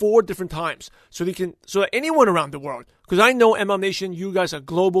at 4 different times. So that anyone around the world, because I know MLM Nation, you guys are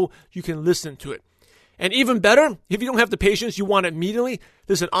global, you can listen to it. And even better, if you don't have the patience, you want it immediately,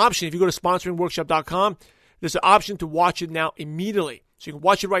 there's an option. If you go to sponsoringworkshop.com, there's an option to watch it now immediately. So you can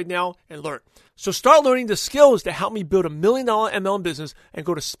watch it right now and learn. So start learning the skills that help me build $1 million MLM business and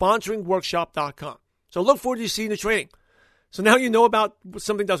go to sponsoringworkshop.com. So look forward to seeing the training. So now you know about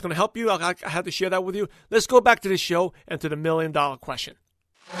something that's going to help you. I had to share that with you. Let's go back to the show and to the $1 million question.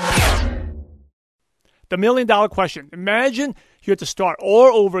 The $1 million question. Imagine you had to start all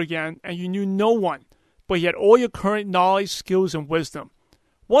over again and you knew no one, but you had all your current knowledge, skills, and wisdom.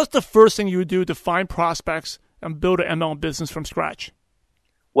 What's the first thing you would do to find prospects and build an MLM business from scratch?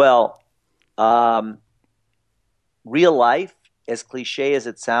 Well, real life, as cliche as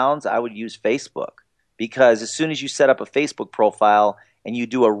it sounds, I would use Facebook. Because as soon as you set up a Facebook profile and you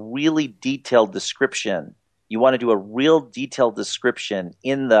do a really detailed description, you want to do a real detailed description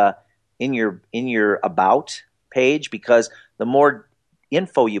in your about page, because the more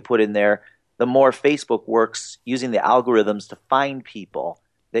info you put in there, the more Facebook works using the algorithms to find people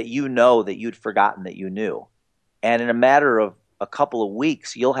that you know that you'd forgotten that you knew. And in a matter of a couple of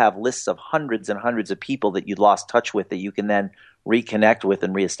weeks, you'll have lists of hundreds and hundreds of people that you'd lost touch with that you can then reconnect with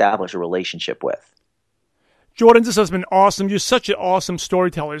and reestablish a relationship with. Jordan, this has been awesome. You're such an awesome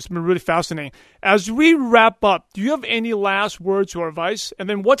storyteller. It's been really fascinating. As we wrap up, do you have any last words or advice? And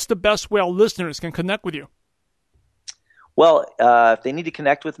then what's the best way our listeners can connect with you? Well, if they need to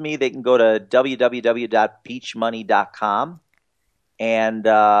connect with me, they can go to www.beachmoney.com. And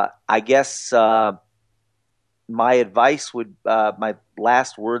I guess my advice my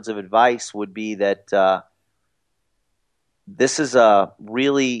last words of advice would be that this is a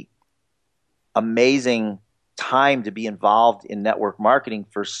really amazing time to be involved in network marketing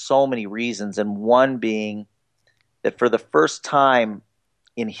for so many reasons, and one being that for the first time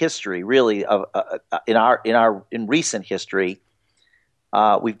in history, really in recent history,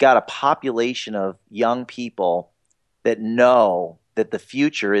 we've got a population of young people that know that the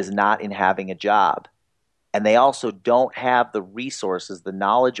future is not in having a job, and they also don't have the resources, the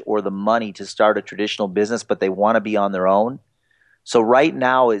knowledge, or the money to start a traditional business, but they want to be on their own. So right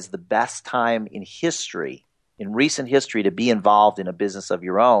now is the best time in history, in recent history, to be involved in a business of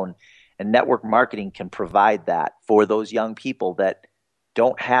your own. And network marketing can provide that for those young people that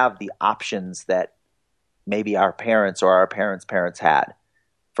don't have the options that maybe our parents or our parents' parents had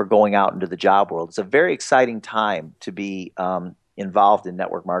for going out into the job world. It's a very exciting time to be involved in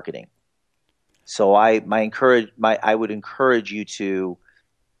network marketing. So I would encourage you to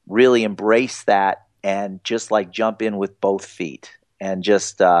really embrace that and just jump in with both feet and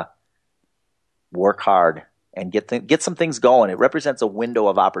just work hard and get some things going. It represents a window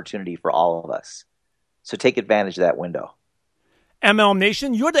of opportunity for all of us. So take advantage of that window. MLM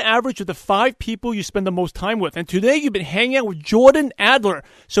Nation, you're the average of the 5 people you spend the most time with. And today you've been hanging out with Jordan Adler.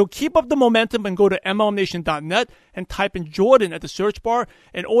 So keep up the momentum and go to MLMNation.net and type in Jordan at the search bar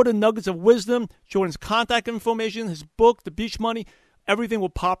and order nuggets of wisdom, Jordan's contact information, his book, The Beach Money. Everything will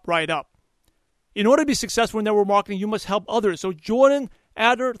pop right up. In order to be successful in network marketing, you must help others. So Jordan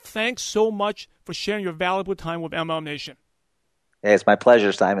Adler, thanks so much for sharing your valuable time with MLM Nation. Hey, it's my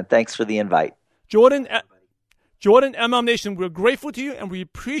pleasure, Simon. Thanks for the invite. Jordan, MLM Nation, we're grateful to you and we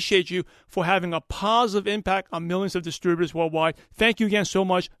appreciate you for having a positive impact on millions of distributors worldwide. Thank you again so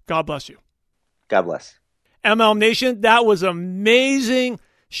much. God bless you. God bless. MLM Nation, that was an amazing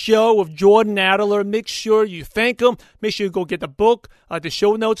show with Jordan Adler. Make sure you thank him. Make sure you go get the book, the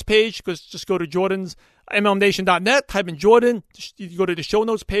show notes page, because just go to Jordan's MLMNation.net, type in Jordan, you go to the show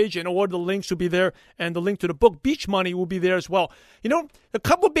notes page, and all the links will be there, and the link to the book, Beach Money, will be there as well. You know, a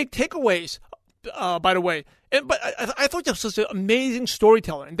couple of big takeaways, by the way, but I thought that was such an amazing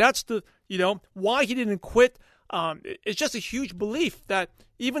storyteller, and that's why he didn't quit. It's just a huge belief that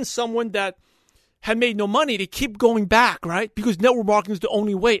even someone that had made no money, they keep going back, right? Because network marketing is the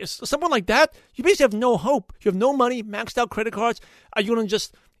only way. It's someone like that, you basically have no hope. You have no money, maxed out credit cards. Are you going to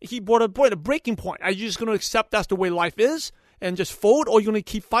just, he brought a breaking point. Are you just going to accept that's the way life is and just fold, or are you going to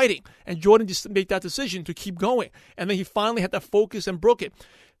keep fighting? And Jordan just made that decision to keep going. And then he finally had that focus and broke it.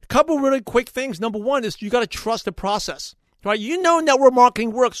 A couple really quick things. Number one is you got to trust the process, right? You know network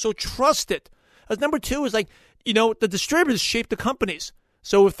marketing works, so trust it. As number two is the distributors shape the companies.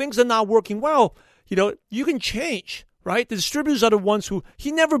 So if things are not working well, you can change, right? The distributors are the ones who,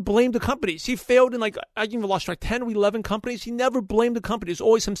 he never blamed the companies. He failed in I even lost 10 or 11 companies. He never blamed the companies,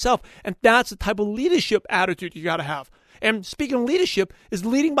 always himself. And that's the type of leadership attitude you got to have. And speaking of leadership, is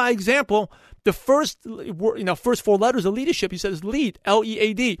leading by example. The first 4 letters of leadership, he says lead,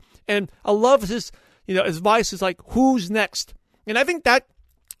 L-E-A-D. And I love his, advice is who's next? And I think that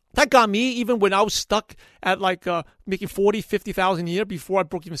got me even when I was stuck at making 40, 50,000 a year before I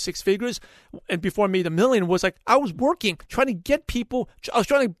broke even 6 figures and before I made $1 million, was I was working, trying to get people, I was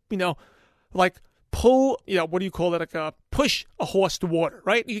trying to, pull, what do you call it? Push a horse to water,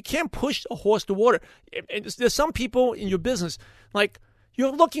 right? You can't push a horse to water. And there's some people in your business,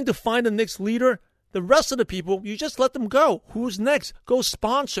 you're looking to find the next leader. The rest of the people, you just let them go. Who's next? Go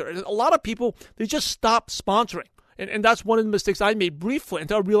sponsor. And a lot of people, they just stop sponsoring. And that's one of the mistakes I made briefly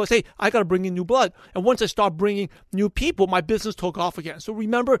until I realized, hey, I got to bring in new blood. And once I start bringing new people, my business took off again. So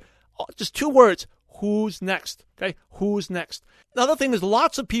remember, just 2 words, who's next? Okay, who's next? Another thing is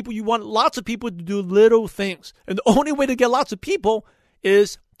you want lots of people to do little things. And the only way to get lots of people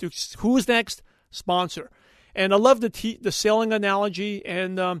is to, who's next? Sponsor. And I love the sailing analogy,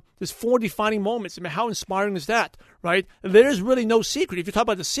 and there's 4 defining moments. I mean, how inspiring is that, right? There is really no secret. If you talk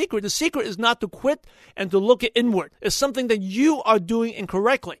about the secret is not to quit and to look at inward. It's something that you are doing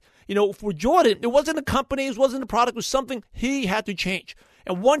incorrectly. For Jordan, it wasn't the company, it wasn't the product, it was something he had to change.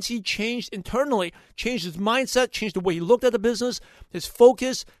 And once he changed internally, changed his mindset, changed the way he looked at the business, his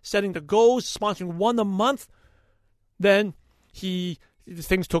focus, setting the goals, sponsoring 1 a month, then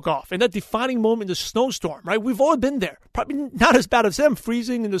things took off. And that defining moment in the snowstorm, right? We've all been there. Probably not as bad as him,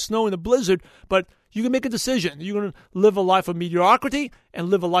 freezing in the snow in the blizzard, but you can make a decision. You're going to live a life of mediocrity and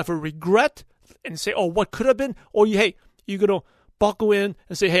live a life of regret and say, oh, what could have been? Or you're going to buckle in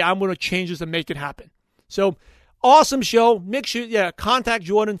and say, hey, I'm going to change this and make it happen. So, awesome show. Make sure, contact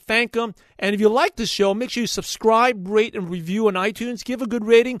Jordan, thank him. And if you like this show, make sure you subscribe, rate, and review on iTunes. Give a good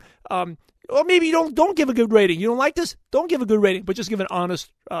rating. Or maybe you don't give a good rating. You don't like this? Don't give a good rating, but just give an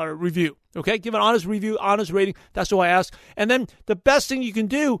honest review. Okay? Give an honest review, honest rating. That's all I ask. And then the best thing you can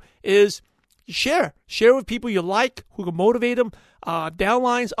do is share. Share with people you like, who can motivate them.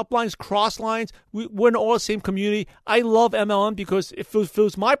 Downlines, uplines, crosslines. We're in all the same community. I love MLM because it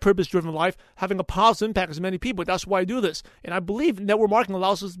fulfills my purpose-driven life, having a positive impact on many people. That's why I do this. And I believe network marketing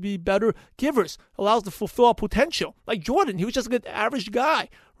allows us to be better givers, allows us to fulfill our potential. Like Jordan, he was just an average guy,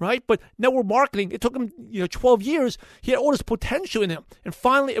 right? But network marketing, it took him 12 years. He had all this potential in him. And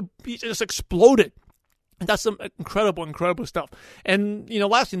finally, it just exploded. And that's some incredible stuff. And,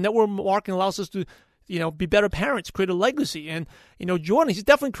 lastly, network marketing allows us to be better parents, create a legacy. And, Jordan, he's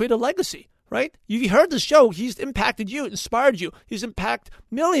definitely created a legacy, right? You heard the show. He's impacted you, inspired you. He's impacted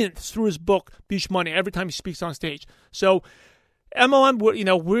millions through his book, Beach Money, every time he speaks on stage. So MLM,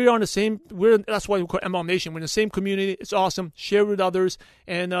 we're on the same, that's why we call it MLM Nation. We're in the same community. It's awesome. Share with others.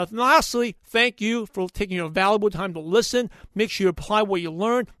 And lastly, thank you for taking your valuable time to listen. Make sure you apply what you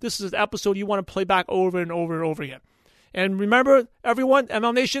learned. This is an episode you want to play back over and over and over again. And remember, everyone,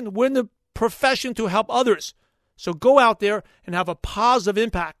 MLM Nation, we're in the profession to help others. So go out there and have a positive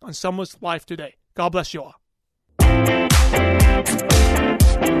impact on someone's life today. God bless you all.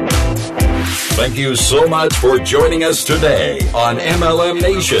 Thank you so much for joining us today on MLM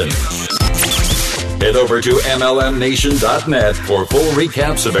Nation. Head over to MLMNation.net for full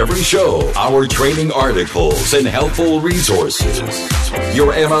recaps of every show, our training articles, and helpful resources.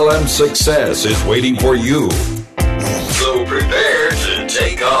 Your MLM success is waiting for you. So prepare to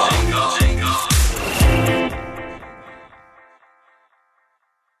take off.